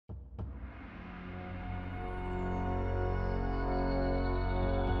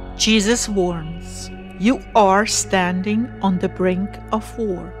Jesus warns, you are standing on the brink of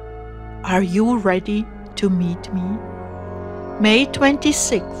war. Are you ready to meet me? May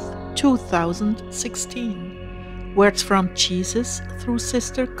 26th, 2016. Words from Jesus through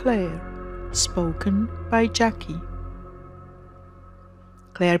Sister Clare, spoken by Jackie.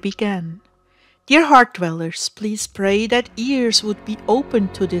 Clare began. Dear Heartdwellers, please pray that ears would be open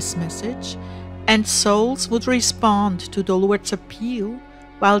to this message and souls would respond to the Lord's appeal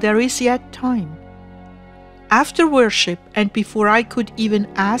while there is yet time. After worship and before I could even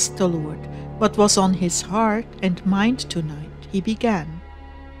ask the Lord what was on his heart and mind tonight, he began.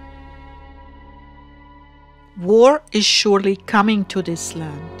 War is surely coming to this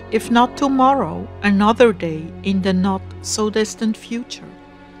land, if not tomorrow, another day in the not so distant future.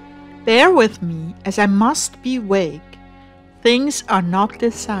 Bear with me, as I must be vague. Things are not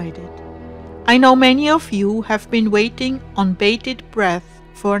decided. I know many of you have been waiting on bated breath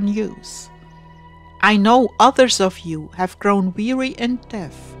for news. I know others of you have grown weary and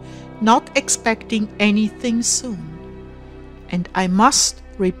deaf, not expecting anything soon. And I must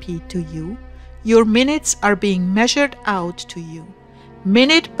repeat to you, your minutes are being measured out to you.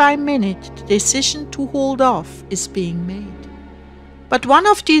 Minute by minute, the decision to hold off is being made. But one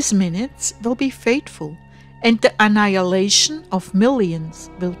of these minutes will be fateful, and the annihilation of millions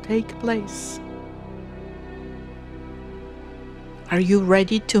will take place. Are you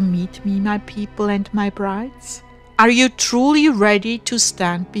ready to meet me, my people and my brides? Are you truly ready to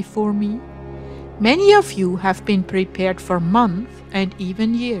stand before me? Many of you have been prepared for months and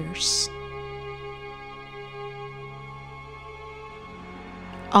even years.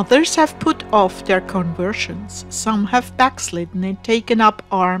 Others have put off their conversions. Some have backslidden and taken up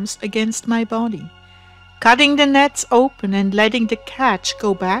arms against my body, cutting the nets open and letting the catch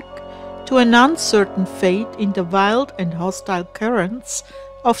go back to an uncertain fate in the wild and hostile currents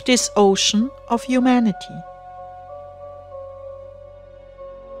of this ocean of humanity.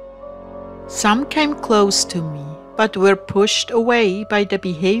 Some came close to me, but were pushed away by the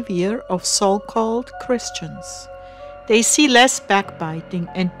behavior of so-called Christians. They see less backbiting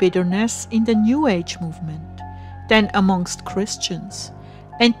and bitterness in the New Age movement than amongst Christians,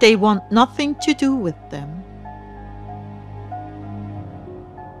 and they want nothing to do with them.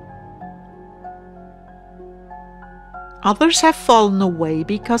 Others have fallen away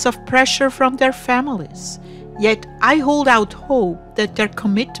because of pressure from their families, yet I hold out hope that their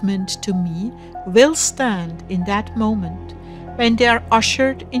commitment to me will stand in that moment when they are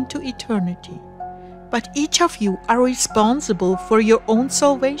ushered into eternity. But each of you are responsible for your own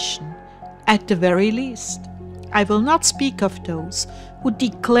salvation, at the very least. I will not speak of those who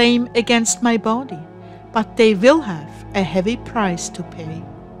declaim against my body, but they will have a heavy price to pay.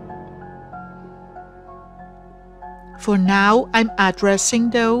 For now, I'm addressing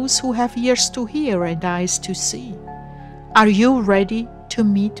those who have ears to hear and eyes to see. Are you ready to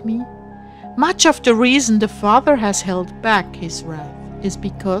meet me? Much of the reason the Father has held back his wrath is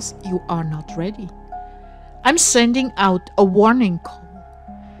because you are not ready. I'm sending out a warning call.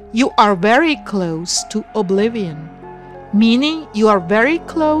 You are very close to oblivion, meaning you are very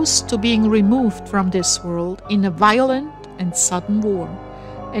close to being removed from this world in a violent and sudden war,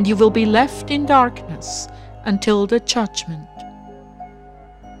 and you will be left in darkness until the judgment.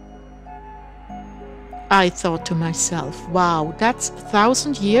 I thought to myself, wow, that's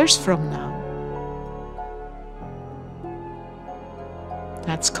 1,000 years from now.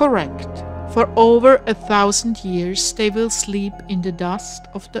 That's correct. For over 1,000 years they will sleep in the dust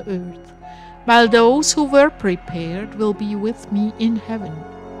of the earth, while those who were prepared will be with me in heaven.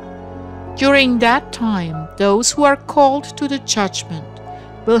 During that time, those who are called to the judgment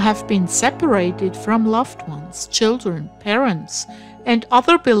will have been separated from loved ones, children, parents, and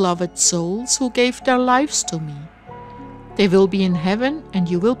other beloved souls who gave their lives to me. They will be in heaven, and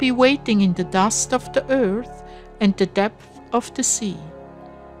you will be waiting in the dust of the earth and the depth of the sea.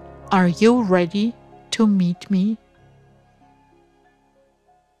 Are you ready to meet me?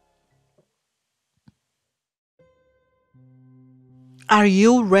 Are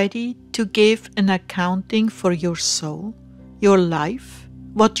you ready to give an accounting for your soul, your life,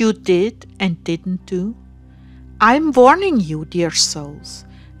 what you did and didn't do? I'm warning you, dear souls.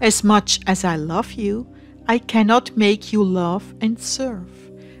 As much as I love you, I cannot make you love and serve.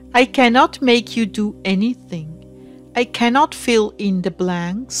 I cannot make you do anything. I cannot fill in the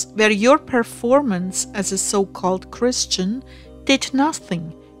blanks where your performance as a so-called Christian did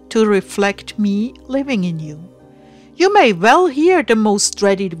nothing to reflect me living in you. You may well hear the most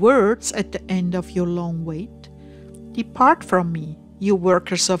dreaded words at the end of your long wait. Depart from me, you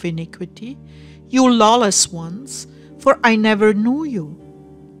workers of iniquity, you lawless ones, for I never knew you.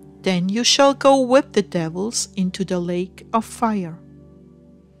 then you shall go with the devils into the lake of fire."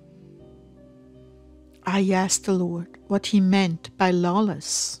 I asked the Lord what he meant by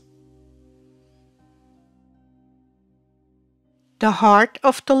lawless. The heart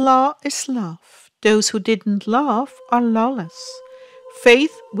of the law is love. Those who didn't love are lawless.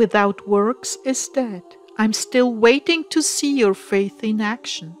 Faith without works is dead. I'm still waiting to see your faith in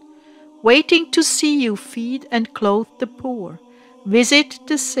action, waiting to see you feed and clothe the poor, visit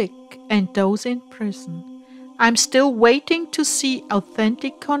the sick and those in prison. I'm still waiting to see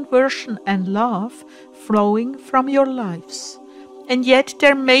authentic conversion and love flowing from your lives. And yet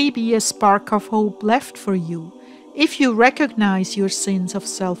there may be a spark of hope left for you if you recognize your sins of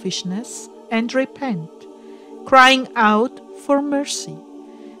selfishness and repent, crying out for mercy.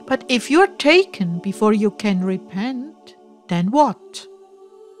 But if you are taken before you can repent, then what?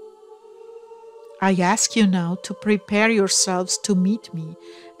 I ask you now to prepare yourselves to meet me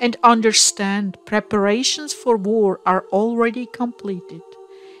and understand preparations for war are already completed.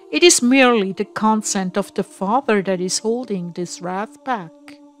 It is merely the consent of the Father that is holding this wrath back.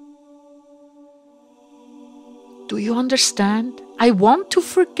 Do you understand? I want to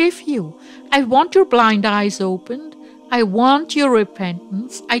forgive you. I want your blind eyes opened. I want your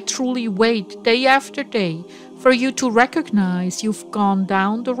repentance. I truly wait day after day for you to recognize you've gone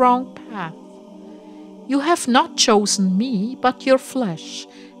down the wrong path. You have not chosen me, but your flesh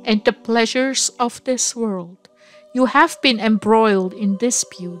and the pleasures of this world. You have been embroiled in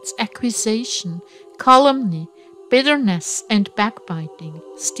disputes, accusation, calumny, bitterness and backbiting,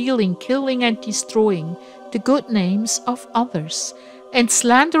 stealing, killing and destroying the good names of others, and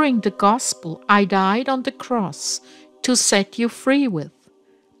slandering the gospel I died on the cross to set you free with.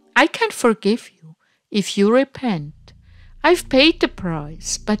 I can forgive you if you repent. I've paid the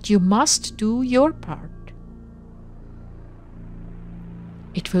price, but you must do your part.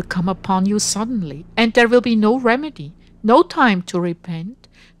 It will come upon you suddenly, and there will be no remedy, no time to repent,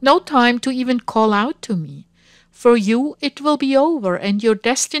 no time to even call out to me. For you it will be over, and your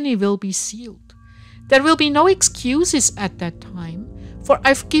destiny will be sealed. There will be no excuses at that time, for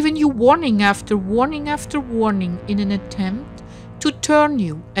I've given you warning after warning after warning in an attempt to turn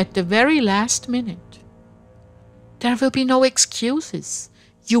you at the very last minute. There will be no excuses.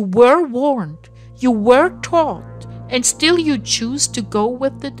 You were warned, you were taught, and still you choose to go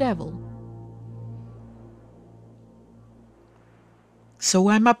with the devil. So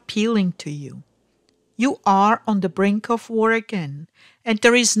I'm appealing to you. You are on the brink of war again, and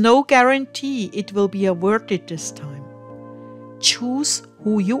there is no guarantee it will be averted this time. Choose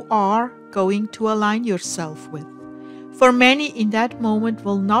who you are going to align yourself with, for many in that moment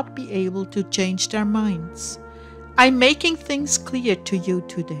will not be able to change their minds. I'm making things clear to you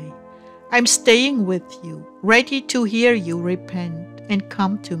today. I'm staying with you, ready to hear you repent and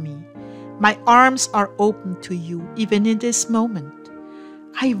come to me. My arms are open to you even in this moment.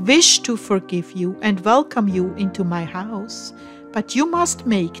 I wish to forgive you and welcome you into my house, but you must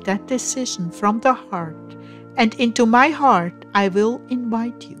make that decision from the heart, and into my heart I will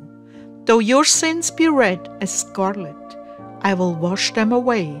invite you. Though your sins be red as scarlet, I will wash them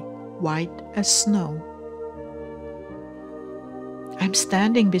away white as snow. I'm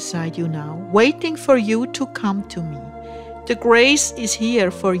standing beside you now, waiting for you to come to me. The grace is here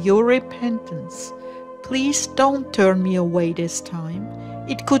for your repentance. Please don't turn me away this time.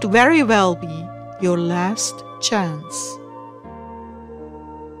 It could very well be your last chance.